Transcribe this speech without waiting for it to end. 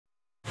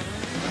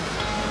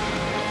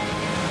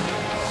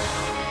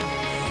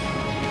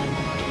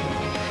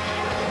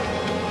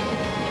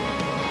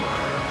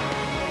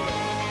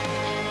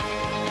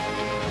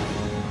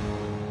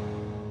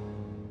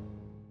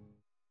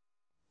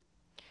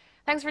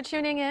Thanks for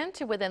tuning in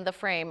to Within the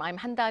Frame. I'm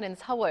Han-dan in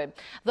Seoul.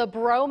 The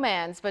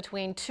bromance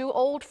between two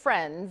old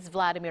friends,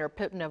 Vladimir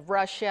Putin of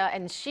Russia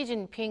and Xi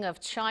Jinping of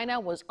China,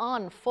 was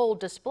on full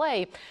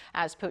display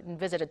as Putin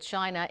visited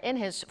China in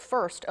his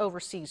first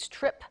overseas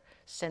trip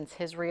since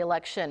his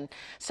re-election.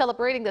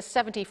 Celebrating the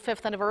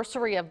 75th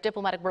anniversary of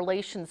diplomatic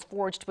relations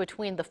forged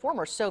between the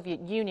former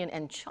Soviet Union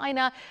and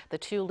China, the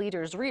two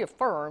leaders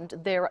reaffirmed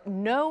their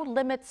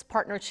no-limits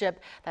partnership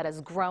that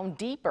has grown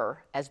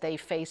deeper as they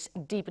face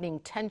deepening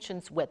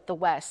tensions with the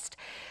West.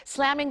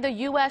 Slamming the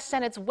U.S.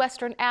 and its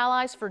Western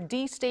allies for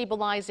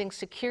destabilizing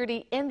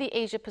security in the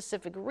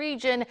Asia-Pacific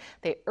region,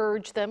 they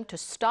urged them to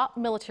stop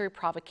military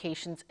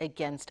provocations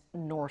against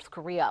North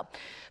Korea.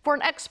 For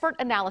an expert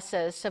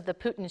analysis of the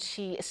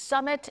Putin-Xi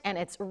summit and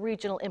its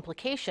regional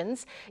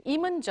implications,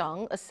 Lim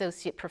Eun-jung,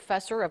 Associate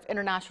Professor of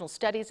International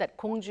Studies at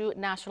Kongju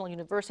National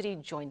University,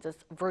 joins us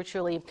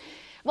virtually.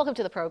 Welcome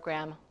to the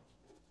program.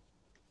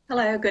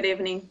 Hello, good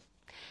evening.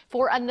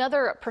 For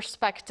another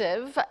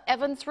perspective,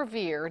 Evans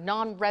Revere,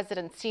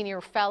 non-resident senior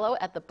fellow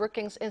at the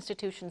Brookings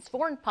Institution's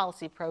Foreign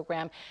Policy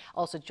Program,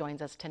 also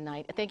joins us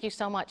tonight. Thank you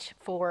so much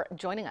for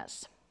joining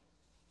us.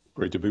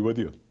 Great to be with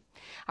you.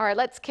 All right,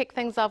 let's kick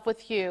things off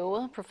with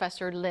you,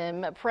 Professor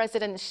Lim.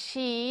 President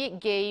Xi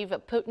gave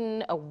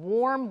Putin a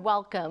warm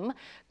welcome,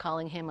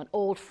 calling him an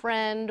old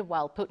friend,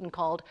 while Putin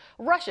called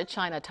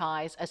Russia-China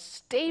ties a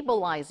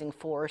stabilizing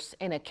force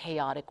in a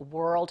chaotic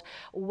world.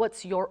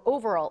 What's your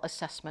overall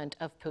assessment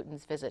of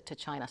Putin's visit to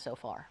China so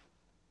far?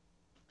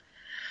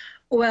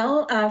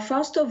 Well,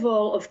 first of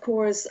all, of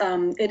course,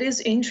 it is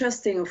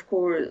interesting, of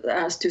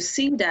course, to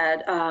see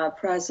that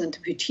President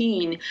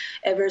Putin,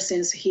 ever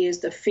since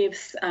his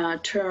fifth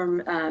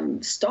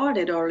term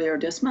started earlier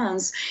this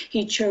month,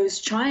 he chose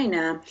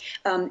China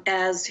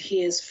as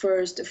his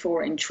first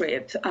foreign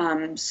trip.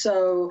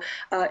 So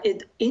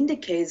it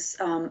indicates,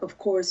 of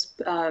course,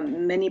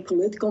 many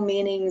political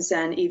meanings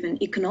and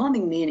even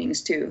economic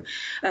meanings too.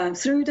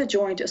 Through the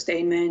joint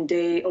statement,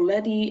 they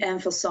already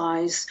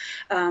emphasize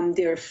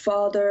their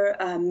further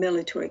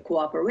military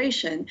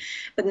cooperation,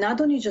 but not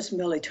only just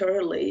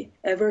militarily.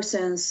 Ever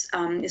since,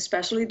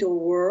 especially the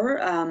war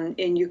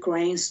in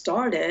Ukraine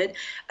started,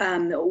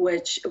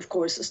 which of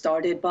course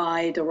started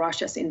by the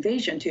Russia's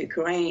invasion to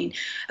Ukraine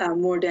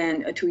more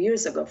than 2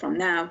 years ago from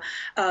now.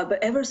 But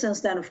ever since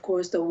then, of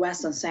course, the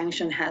Western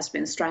sanction has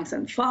been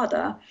strengthened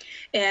further.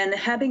 And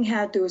having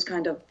had those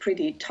kind of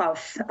pretty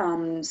tough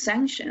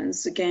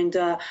sanctions against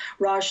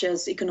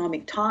Russia's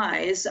economic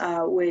ties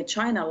with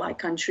China-like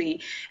country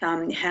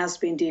has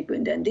been deepened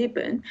and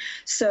deepened.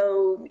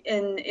 So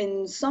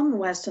in some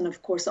Western,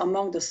 of course,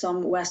 among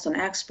some Western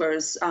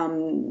experts,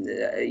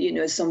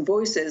 some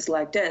voices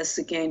like this,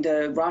 again,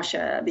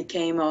 Russia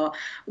became a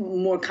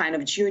more kind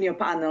of junior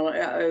partner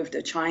of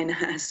the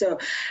China. So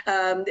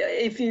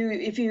if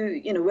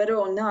you whether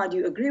or not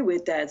you agree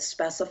with that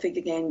specific,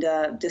 again,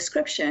 the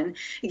description,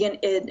 again,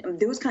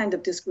 those kind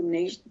of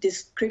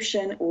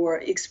description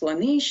or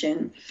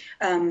explanation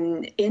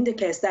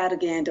indicates that,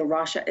 again,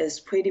 Russia is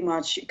pretty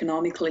much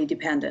economically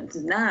dependent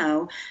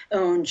now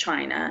on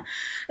China.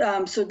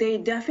 So they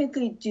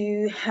definitely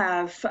do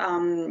have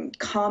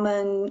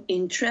common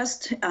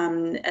interest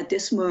at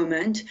this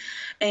moment,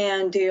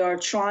 and they are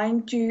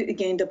trying to,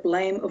 again, the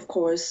blame, of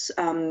course,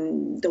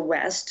 the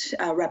West,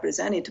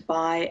 represented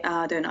by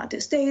the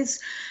United States,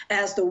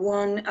 as the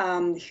one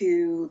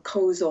who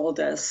caused all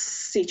the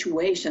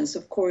situations.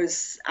 Of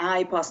course,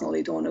 I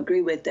personally don't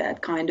agree with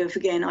that kind of,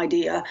 again,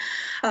 idea,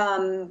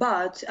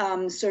 but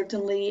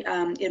certainly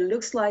it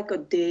looks like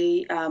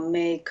they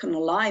make an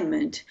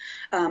alignment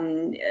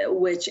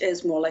which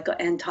is more like an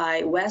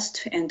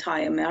anti-West,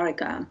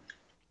 anti-America.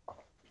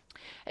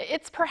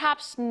 It's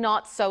perhaps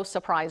not so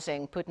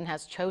surprising Putin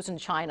has chosen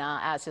China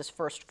as his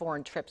first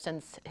foreign trip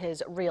since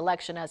his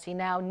re-election, as he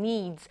now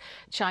needs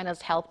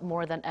China's help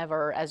more than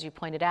ever, as you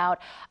pointed out,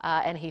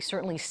 and he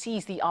certainly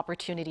sees the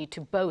opportunity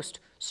to boast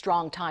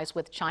strong ties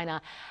with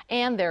China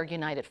and their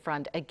united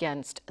front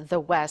against the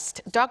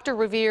West. Dr.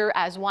 Revere,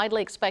 as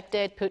widely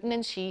expected, Putin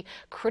and Xi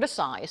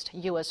criticized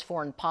U.S.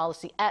 foreign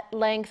policy at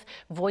length,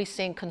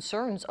 voicing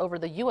concerns over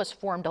the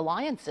U.S.-formed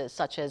alliances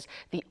such as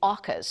the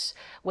AUKUS,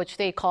 which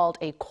they called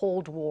a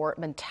Cold War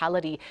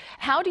mentality.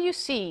 How do you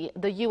see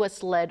the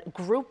U.S.-led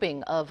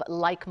grouping of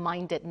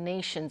like-minded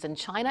nations and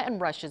China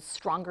and Russia's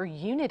stronger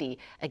unity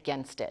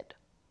against it?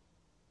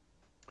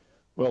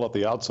 Well, at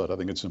the outset, I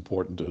think it's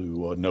important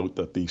to note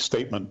that the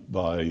statement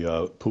by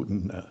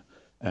Putin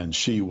and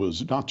Xi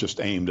was not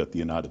just aimed at the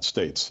United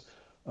States.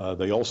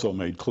 They also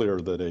made clear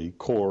that a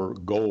core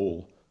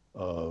goal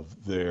of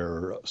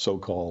their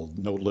so-called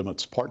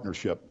no-limits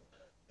partnership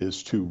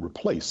is to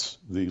replace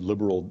the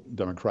liberal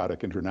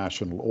democratic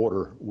international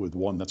order with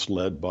one that's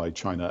led by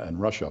China and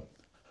Russia.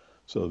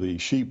 So the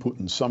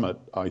Xi-Putin summit,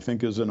 I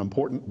think, is an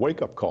important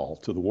wake-up call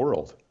to the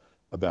world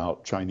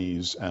about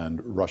Chinese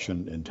and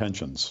Russian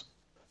intentions.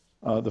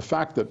 The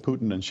fact that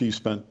Putin and Xi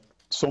spent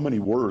so many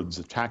words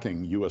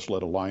attacking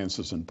U.S.-led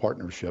alliances and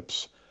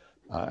partnerships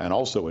and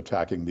also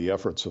attacking the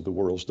efforts of the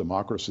world's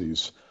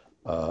democracies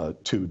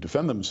to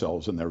defend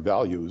themselves and their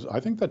values, I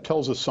think that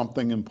tells us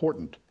something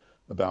important.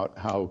 about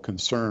how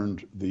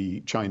concerned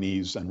the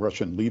Chinese and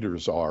Russian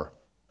leaders are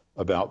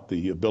about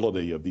the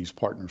ability of these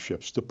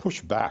partnerships to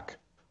push back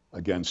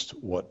against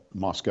what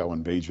Moscow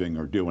and Beijing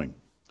are doing.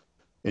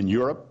 In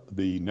Europe,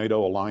 the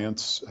NATO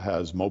alliance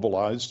has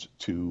mobilized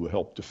to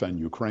help defend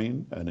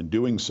Ukraine, and in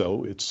doing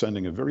so, it's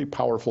sending a very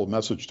powerful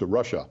message to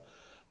Russia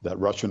that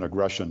Russian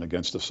aggression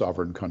against a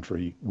sovereign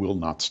country will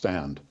not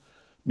stand.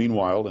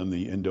 Meanwhile, in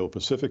the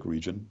Indo-Pacific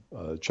region,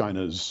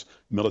 China's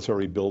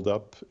military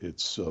buildup,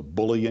 its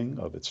bullying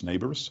of its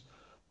neighbors,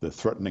 the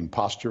threatening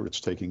posture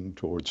it's taking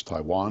towards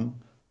Taiwan,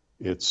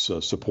 its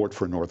support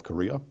for North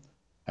Korea,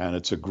 and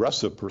its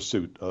aggressive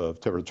pursuit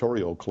of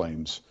territorial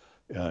claims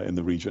in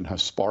the region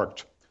has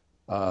sparked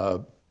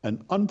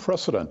an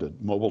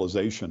unprecedented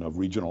mobilization of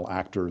regional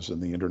actors in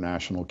the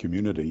international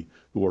community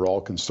who are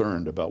all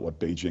concerned about what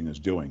Beijing is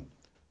doing.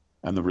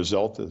 And the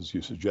result, as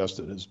you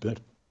suggested, has been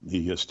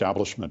the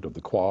establishment of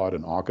the Quad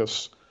and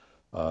AUKUS,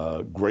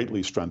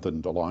 greatly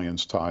strengthened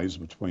alliance ties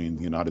between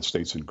the United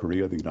States and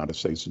Korea, the United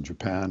States and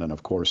Japan, and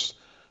of course,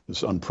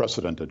 this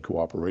unprecedented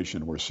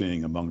cooperation we're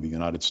seeing among the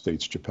United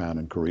States, Japan,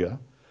 and Korea.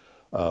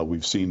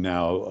 We've seen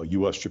now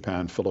U.S.,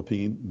 Japan,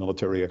 Philippine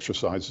military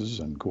exercises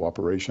and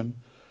cooperation,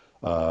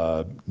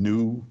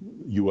 new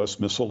U.S.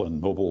 missile and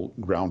mobile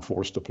ground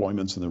force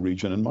deployments in the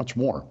region, and much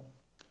more.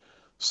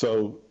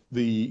 So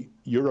the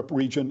Europe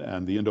region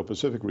and the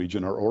Indo-Pacific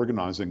region are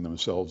organizing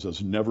themselves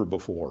as never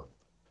before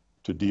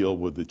to deal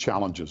with the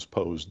challenges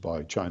posed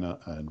by China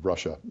and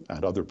Russia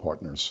and other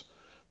partners.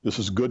 This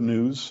is good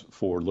news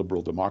for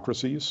liberal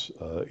democracies.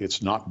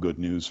 It's not good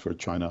news for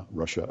China,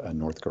 Russia, and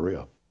North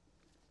Korea.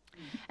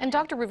 And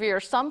Dr. Revere,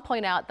 some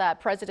point out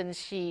that President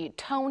Xi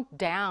toned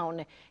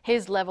down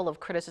his level of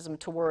criticism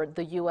toward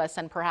the U.S.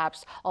 and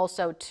perhaps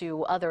also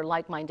to other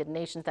like-minded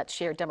nations that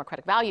share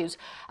democratic values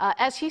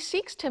as he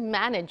seeks to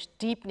manage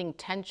deepening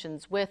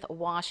tensions with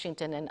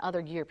Washington and other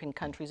European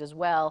countries as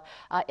well,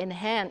 and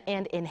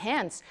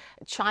enhance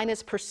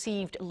China's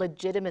perceived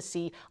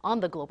legitimacy on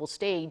the global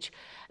stage.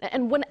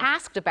 And when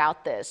asked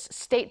about this,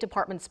 State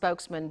Department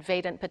spokesman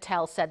Vedant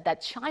Patel said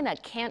that China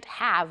can't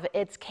have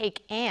its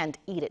cake and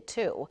eat it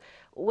too.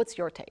 What's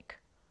your take?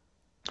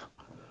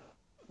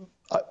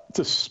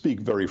 To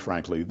speak very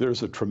frankly,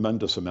 there's a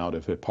tremendous amount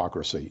of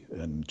hypocrisy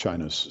in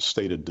China's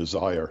stated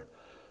desire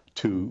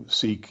to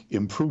seek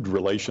improved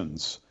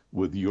relations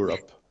with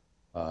Europe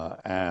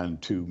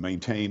and to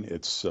maintain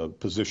its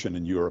position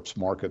in Europe's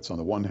markets on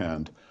the one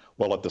hand,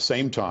 while at the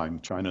same time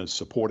China is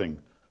supporting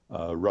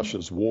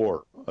Russia's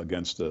war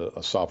against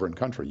a sovereign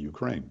country,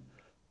 Ukraine.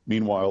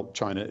 Meanwhile,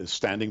 China is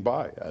standing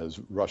by as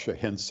Russia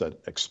hints at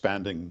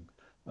expanding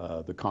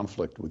the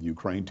conflict with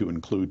Ukraine to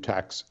include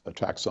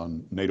attacks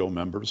on NATO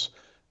members,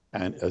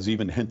 and has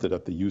even hinted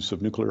at the use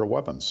of nuclear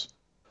weapons.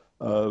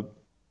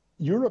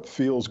 Europe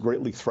feels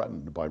greatly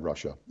threatened by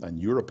Russia,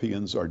 and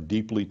Europeans are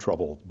deeply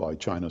troubled by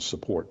China's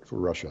support for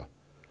Russia.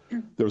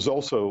 There's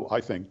also,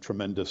 I think,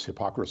 tremendous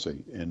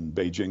hypocrisy in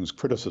Beijing's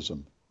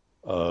criticism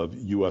of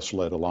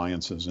U.S.-led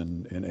alliances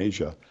in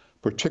Asia,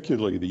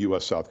 particularly the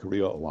U.S.-South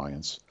Korea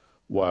alliance,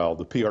 while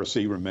the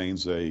PRC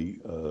remains a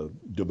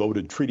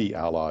devoted treaty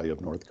ally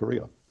of North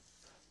Korea.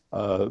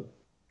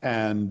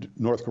 And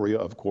North Korea,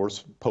 of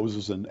course,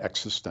 poses an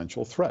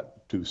existential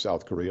threat to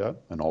South Korea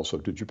and also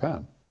to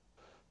Japan.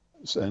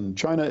 And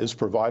China is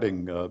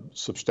providing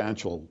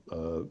substantial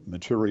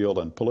material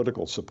and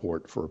political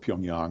support for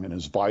Pyongyang and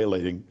is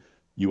violating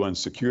UN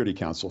Security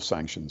Council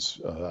sanctions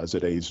as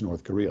it aids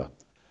North Korea.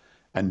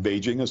 And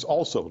Beijing is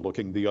also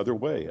looking the other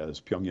way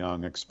as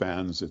Pyongyang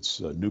expands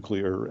its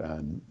nuclear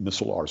and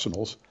missile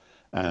arsenals.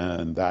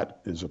 And that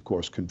is, of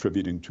course,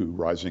 contributing to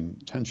rising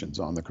tensions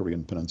on the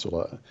Korean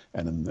Peninsula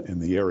and in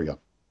the area.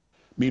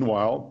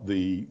 Meanwhile,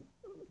 the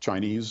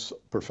Chinese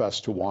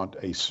profess to want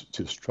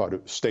to try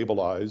to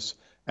stabilize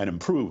and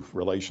improve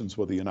relations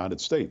with the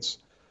United States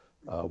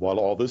while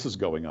all this is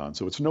going on.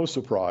 So it's no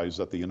surprise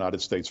that the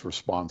United States'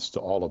 response to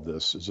all of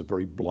this is a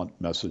very blunt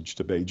message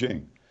to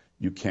Beijing.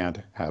 You can't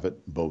have it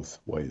both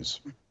ways.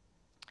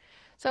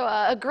 So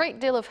a great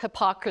deal of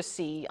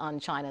hypocrisy on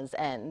China's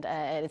end.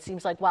 And it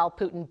seems like while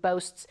Putin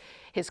boasts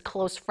his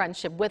close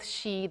friendship with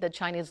Xi, the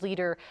Chinese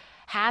leader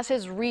has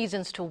his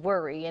reasons to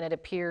worry, and it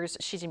appears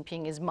Xi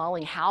Jinping is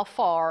mulling how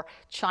far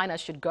China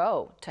should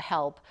go to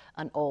help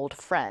an old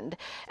friend.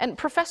 And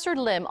Professor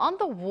Lim, on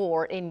the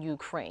war in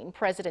Ukraine,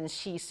 President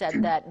Xi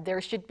said that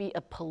there should be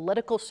a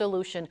political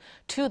solution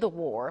to the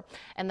war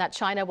and that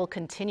China will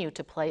continue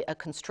to play a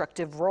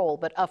constructive role,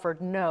 but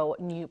offered no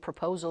new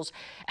proposals.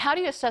 How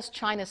do you assess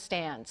China's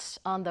stance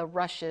on the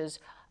Russia's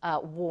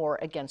war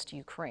against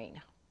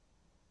Ukraine?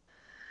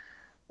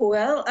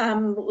 Well,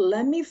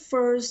 let me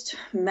first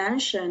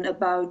mention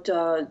about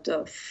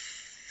the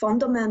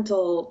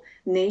fundamental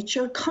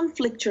nature,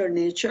 conflictual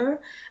nature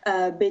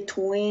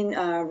between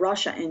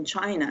Russia and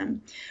China.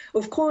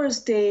 Of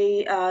course,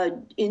 they,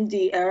 in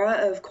the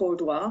era of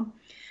Cold War,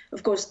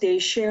 of course, they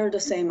share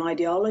the same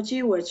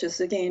ideology, which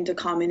is again the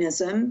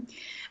communism.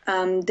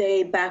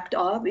 They backed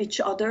up each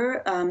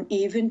other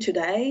even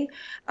today,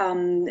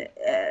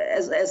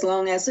 as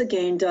long as,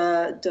 again,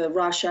 the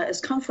Russia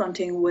is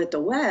confronting with the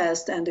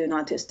West and the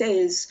United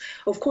States.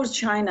 Of course,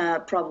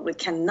 China probably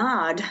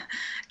cannot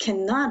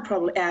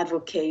probably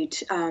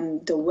advocate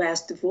the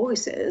West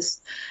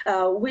voices,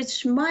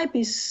 which might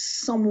be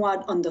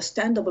somewhat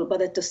understandable,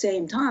 but at the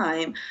same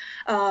time,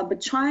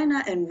 but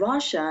China and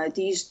Russia,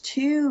 these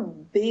two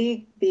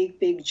big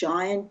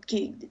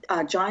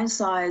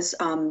giant-size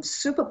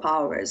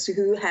superpowers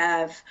who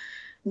have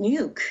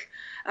nuke,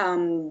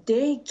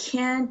 they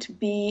can't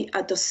be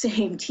at the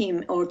same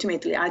team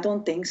ultimately. I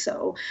don't think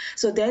so.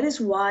 So that is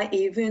why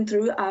even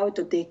throughout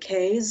the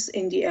decades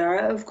in the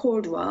era of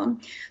Cold War,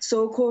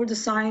 so-called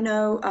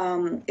Sino,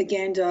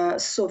 again, the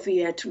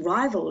Soviet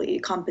rivalry,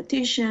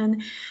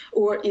 competition,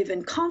 or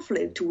even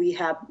conflict we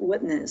have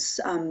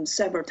witnessed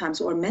several times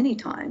or many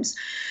times.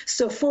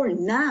 So for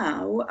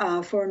now,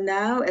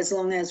 as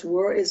long as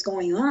war is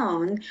going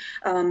on,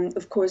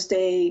 of course,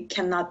 they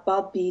cannot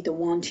but be the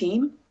one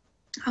team.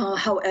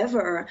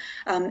 However,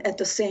 at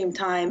the same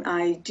time,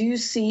 I do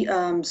see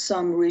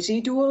some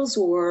residuals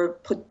or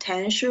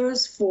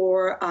potentials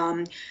for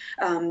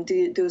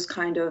those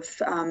kind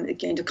of,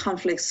 again, the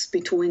conflicts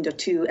between the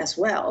two as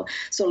well.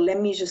 So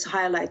let me just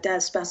highlight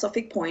that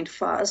specific point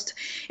first.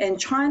 And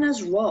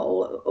China's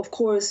role, of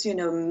course,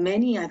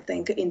 many, I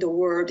think, in the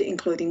world,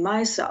 including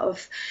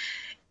myself,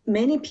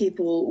 many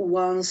people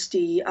want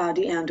the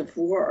end of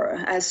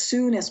war as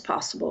soon as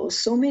possible.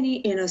 So many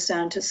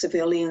innocent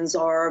civilians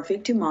are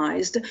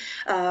victimized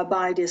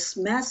by this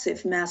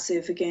massive,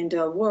 again,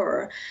 the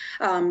war.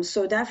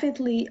 So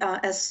definitely,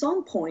 at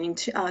some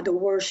point, the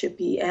war should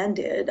be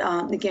ended,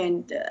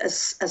 again,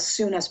 as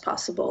soon as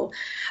possible.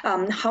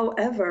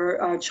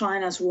 However,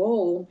 China's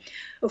role,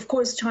 of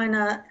course,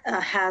 China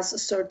has a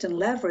certain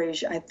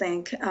leverage, I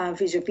think,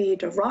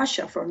 vis-a-vis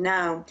Russia for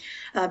now,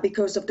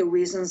 because of the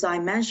reasons I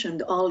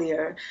mentioned earlier.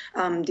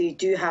 They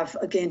do have,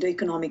 again, the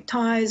economic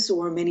ties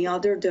or many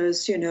other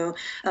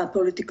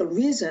political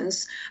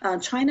reasons.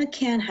 China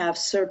can have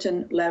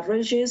certain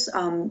leverages,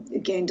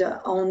 again,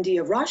 on the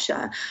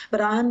Russia,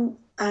 but I'm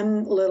a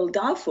little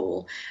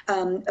doubtful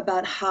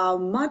about how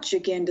much,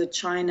 again, that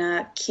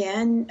China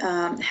can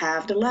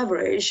have the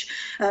leverage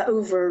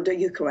over the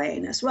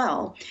Ukraine as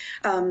well.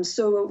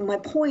 So my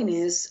point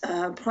is,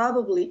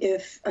 probably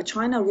if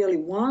China really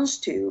wants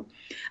to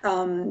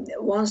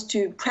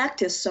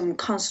practice some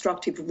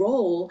constructive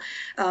role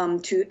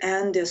to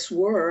end this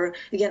war,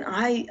 again,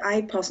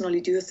 I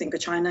personally do think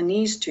that China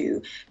needs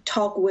to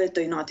talk with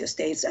the United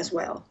States as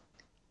well.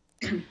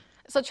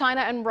 So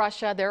China and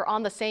Russia, they're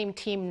on the same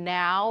team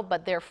now,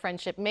 but their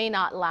friendship may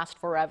not last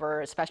forever,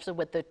 especially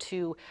with the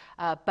two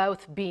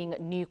both being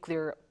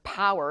nuclear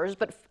powers.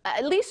 But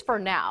at least for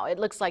now, it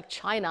looks like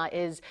China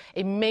is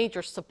a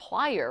major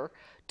supplier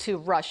to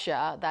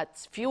Russia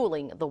that's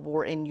fueling the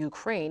war in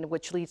Ukraine,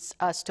 which leads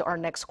us to our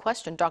next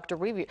question. Dr.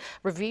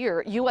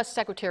 Revere, U.S.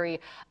 Secretary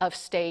of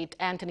State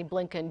Antony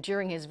Blinken,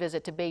 during his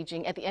visit to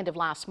Beijing at the end of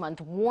last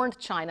month, warned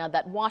China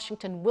that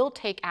Washington will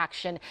take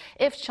action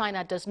if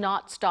China does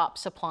not stop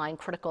supplying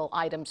critical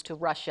items to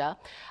Russia.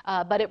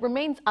 But it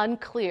remains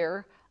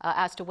unclear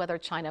as to whether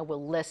China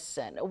will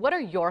listen. What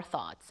are your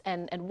thoughts,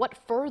 and what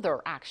further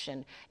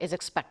action is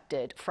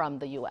expected from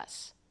the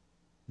U.S.?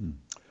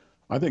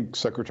 I think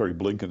Secretary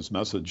Blinken's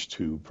message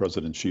to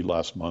President Xi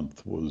last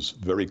month was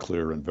very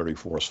clear and very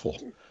forceful.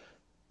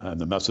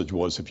 And the message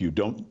was, if you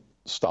don't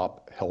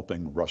stop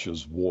helping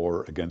Russia's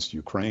war against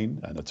Ukraine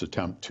and its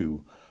attempt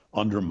to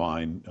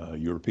undermine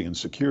European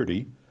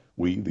security,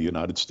 we, the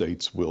United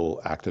States,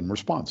 will act in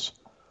response.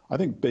 I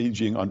think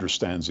Beijing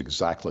understands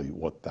exactly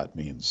what that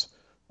means.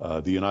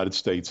 The United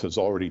States has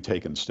already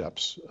taken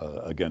steps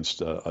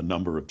against a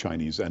number of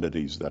Chinese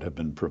entities that have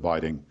been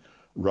providing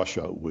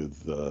Russia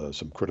with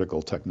some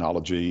critical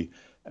technology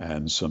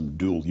and some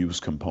dual-use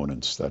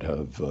components that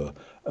have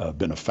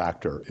been a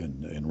factor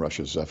in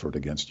Russia's effort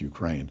against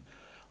Ukraine.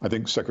 I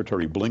think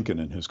Secretary Blinken,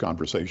 in his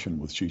conversation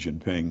with Xi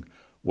Jinping,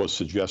 was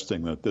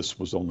suggesting that this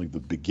was only the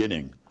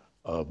beginning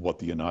of what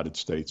the United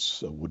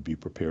States would be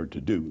prepared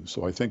to do.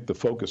 So I think the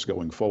focus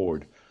going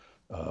forward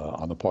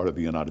on the part of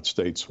the United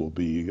States will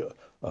be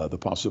the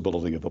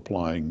possibility of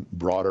applying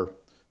broader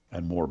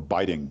and more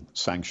biting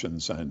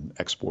sanctions and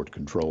export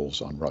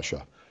controls on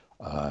Russia.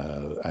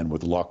 And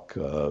with luck,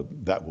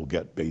 that will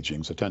get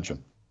Beijing's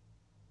attention.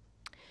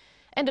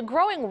 And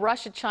growing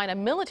Russia-China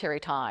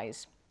military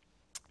ties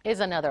is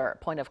another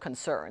point of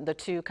concern. The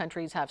two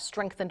countries have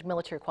strengthened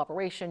military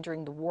cooperation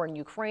during the war in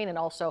Ukraine and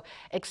also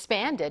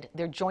expanded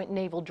their joint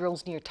naval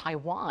drills near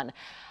Taiwan.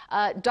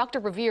 Dr.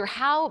 Revere,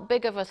 how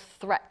big of a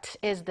threat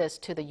is this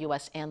to the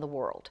U.S. and the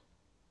world?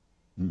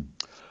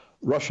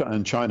 Russia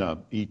and China,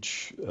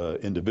 each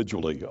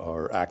individually,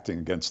 are acting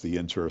against the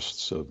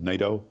interests of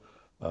NATO,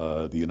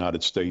 the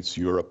United States,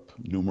 Europe,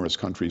 numerous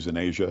countries in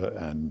Asia,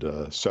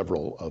 and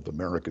several of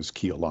America's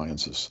key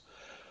alliances.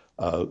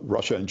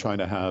 Russia and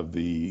China have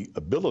the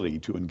ability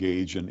to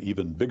engage in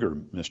even bigger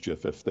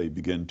mischief if they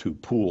begin to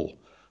pool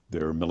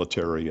their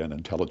military and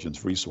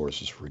intelligence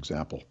resources, for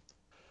example.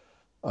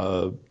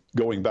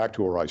 Going back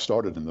to where I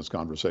started in this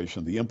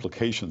conversation, the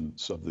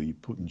implications of the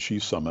Putin-Xi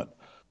summit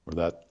are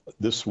that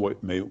this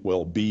may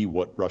well be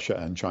what Russia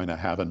and China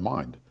have in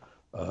mind.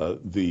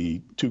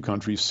 The two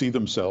countries see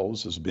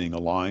themselves as being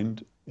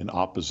aligned in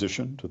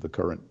opposition to the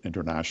current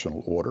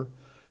international order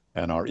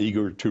and are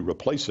eager to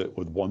replace it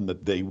with one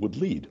that they would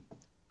lead.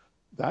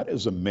 That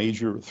is a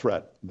major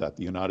threat that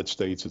the United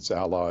States, its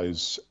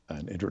allies,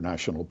 and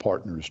international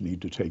partners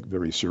need to take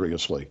very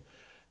seriously.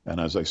 And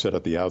as I said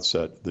at the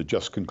outset, the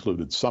just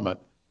concluded summit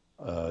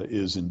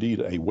is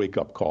indeed a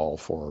wake-up call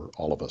for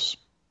all of us.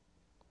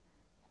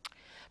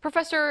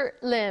 Professor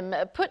Lim,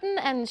 Putin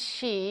and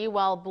Xi,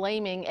 while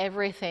blaming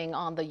everything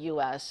on the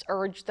U.S.,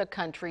 urged the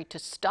country to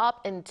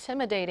stop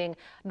intimidating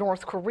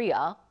North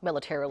Korea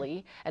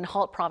militarily and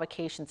halt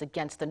provocations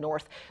against the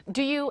North.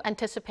 Do you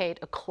anticipate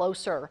a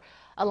closer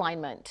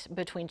alignment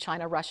between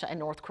China, Russia, and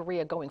North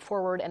Korea going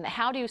forward? And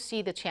how do you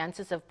see the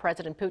chances of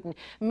President Putin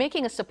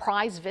making a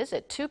surprise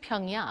visit to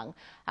Pyongyang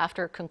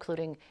after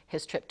concluding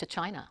his trip to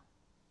China?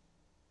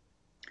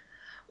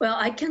 Well,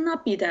 I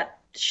cannot be that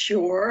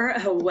sure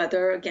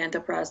whether, again,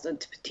 the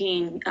President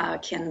Putin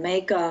can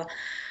make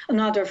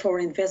another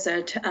foreign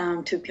visit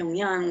to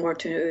Pyongyang or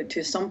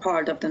to some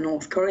part of the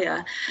North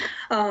Korea,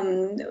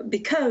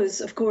 because,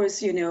 of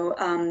course, you know,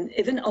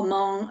 even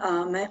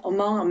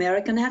among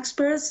American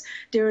experts,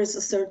 there is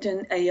a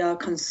certain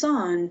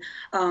concern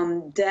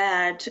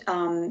that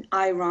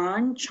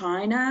Iran,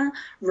 China,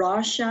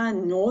 Russia,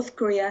 North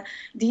Korea,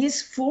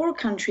 these four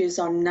countries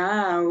are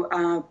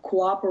now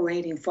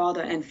cooperating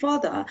further and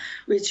further,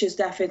 which is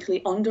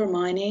definitely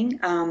undermining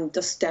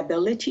the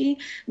stability,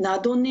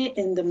 not only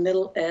in the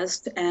Middle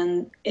East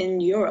and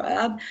in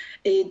Europe.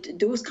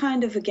 Those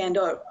kind of, again,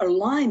 the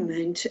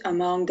alignment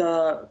among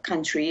the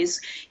countries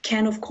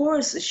can, of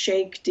course,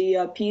 shake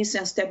the peace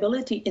and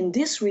stability in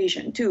this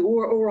region too,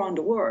 or around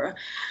the world.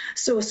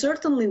 So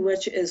certainly,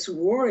 which is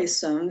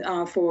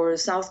worrisome for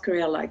South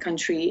Korea-like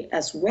country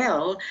as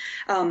well.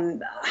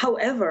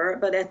 However,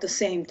 but at the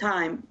same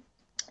time,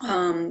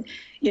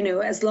 you know,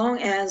 as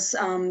long as,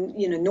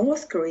 you know,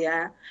 North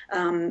Korea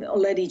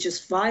already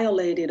just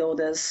violated all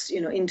this,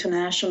 you know,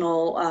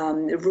 international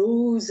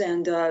rules,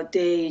 and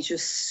they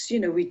just,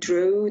 you know,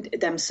 withdrew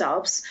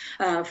themselves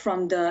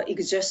from the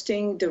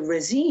existing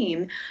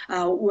regime,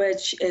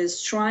 which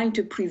is trying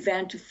to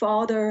prevent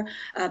further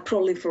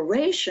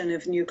proliferation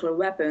of nuclear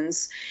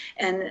weapons.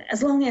 And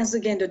as long as,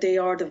 again, that they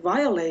are the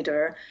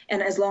violator,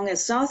 and as long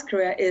as South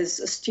Korea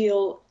is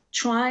still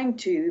trying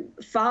to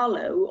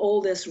follow all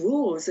these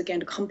rules,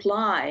 again, to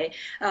comply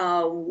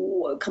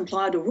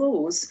the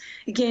rules.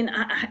 Again,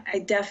 I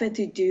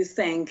definitely do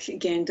think,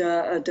 again,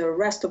 the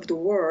rest of the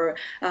world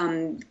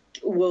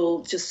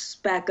will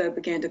just back up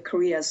again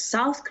the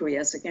South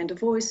Korea's, again, the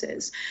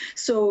voices.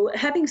 So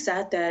having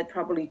said that,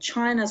 probably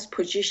China's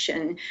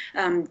position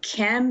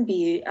can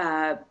be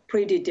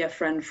pretty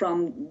different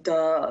from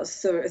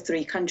the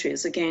three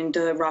countries, again,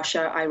 the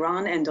Russia,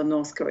 Iran, and the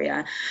North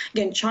Korea.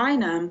 Again,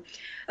 China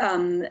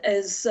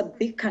is a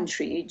big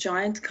country,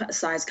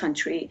 giant-sized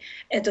country.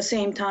 At the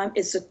same time,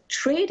 it's a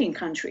trading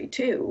country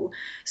too.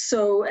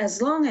 So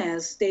as long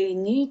as they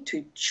need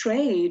to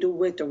trade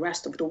with the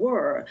rest of the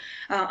world,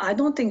 I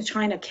don't think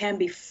China can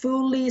be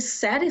fully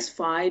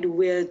satisfied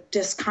with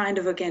this kind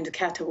of, again, the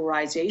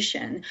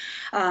categorization.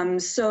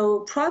 So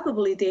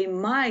probably they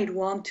might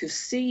want to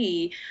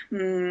see,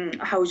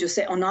 how would you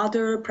say,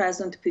 another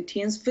President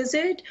Putin's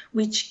visit,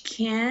 which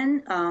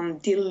can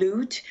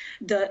dilute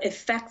the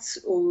effects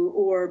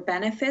or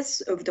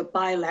benefits of the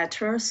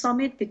bilateral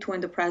summit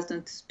between the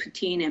President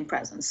Putin and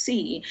President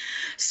Xi.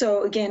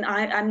 So again,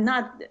 I'm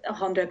not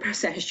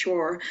 100%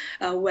 sure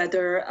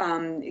whether,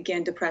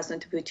 again, the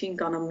President Putin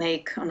gonna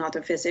make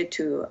another visit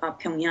to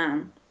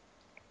Pyongyang.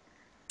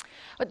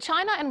 But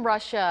China and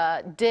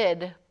Russia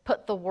did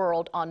put the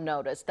world on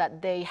notice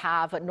that they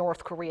have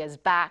North Korea's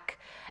back,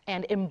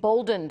 and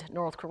emboldened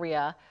North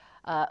Korea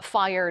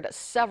fired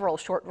several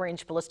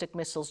short-range ballistic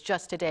missiles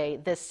just today,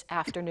 this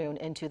afternoon,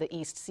 into the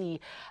East Sea.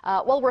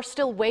 While we're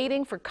still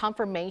waiting for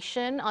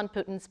confirmation on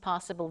Putin's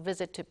possible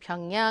visit to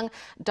Pyongyang,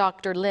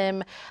 Dr.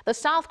 Lim, the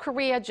South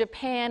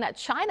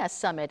Korea-Japan-China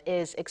summit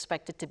is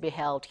expected to be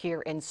held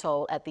here in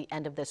Seoul at the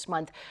end of this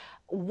month.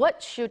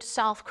 What should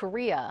South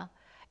Korea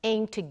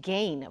aim to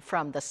gain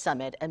from the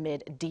summit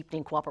amid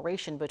deepening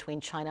cooperation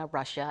between China,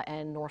 Russia,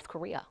 and North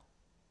Korea?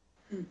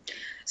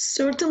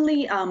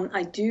 Certainly,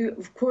 I do.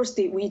 Of course,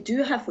 we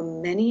do have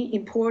many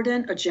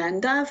important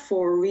agenda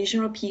for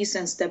regional peace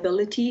and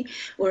stability,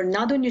 or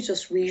not only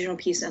just regional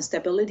peace and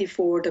stability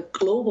for the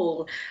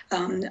global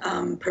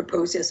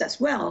purposes as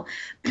well.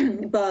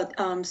 But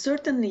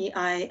certainly,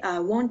 I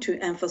want to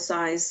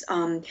emphasize,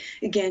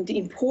 again, the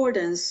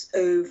importance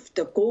of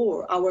the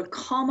goal, our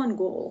common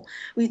goal.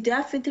 We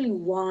definitely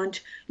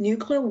want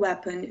nuclear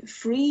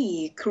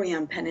weapon-free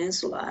Korean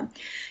Peninsula.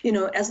 You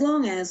know, as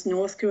long as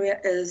North Korea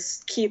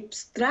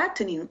keeps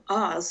threatening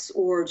us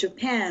or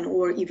Japan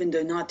or even the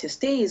United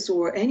States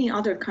or any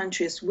other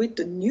countries with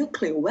the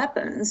nuclear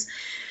weapons,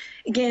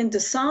 Again, the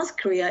South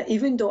Korea,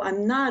 even though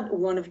I'm not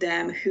one of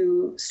them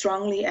who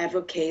strongly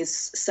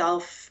advocates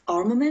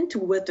self-armament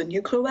with the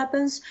nuclear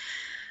weapons,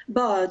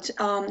 but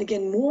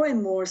again, more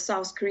and more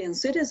South Korean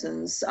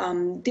citizens,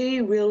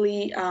 they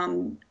really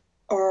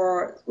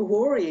are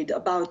worried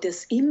about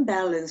this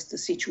imbalanced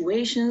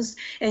situations,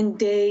 and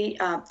they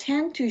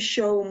tend to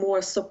show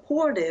more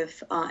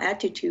supportive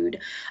attitude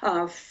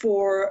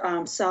for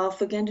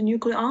again, the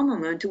nuclear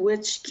armament,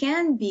 which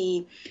can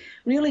be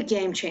really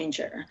game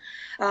changer,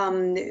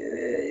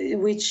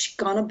 which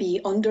gonna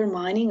be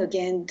undermining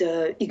again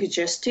the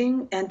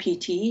existing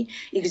NPT,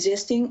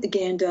 existing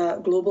again the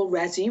global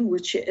regime,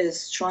 which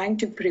is trying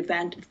to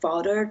prevent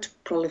further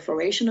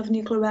proliferation of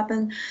nuclear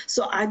weapons.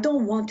 So I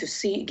don't want to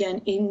see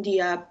again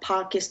India,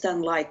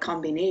 Pakistan-like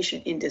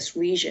combination in this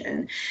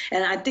region,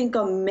 and I think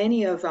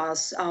many of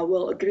us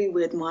will agree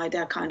with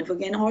that kind of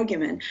again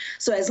argument.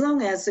 So as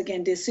long as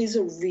again this is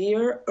a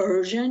real,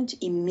 urgent,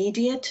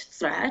 immediate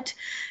threat,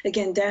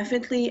 again definitely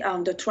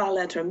the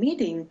trilateral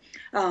meeting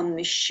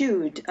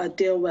should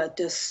deal with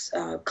this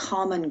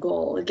common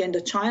goal. Again,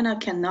 the China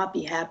cannot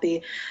be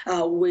happy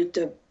with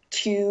the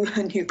two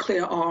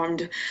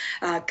nuclear-armed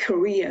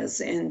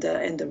Koreas in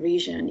the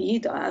region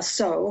either.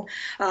 So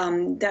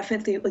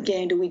definitely,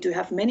 again, we do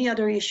have many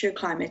other issues,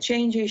 climate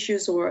change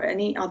issues, or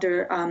any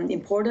other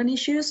important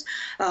issues.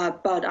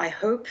 But I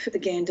hope,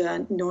 again,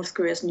 the North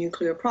Korea's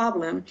nuclear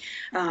problem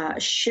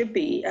should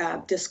be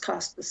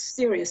discussed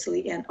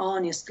seriously and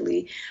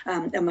honestly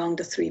among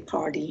the three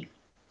parties.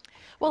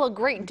 Well, a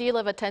great deal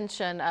of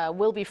attention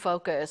will be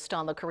focused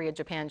on the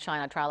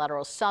Korea-Japan-China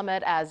Trilateral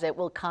Summit, as it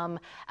will come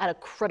at a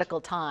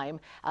critical time,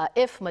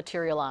 if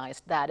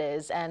materialized, that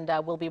is, and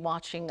we'll be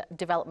watching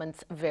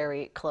developments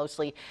very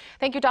closely.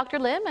 Thank you, Dr.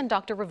 Lim and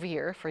Dr.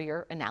 Revere, for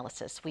your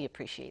analysis. We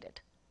appreciate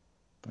it.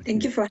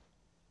 Thank you for.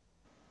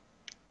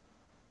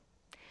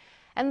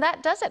 And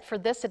that does it for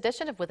this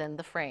edition of Within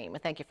the Frame.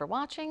 Thank you for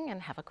watching,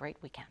 and have a great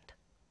weekend.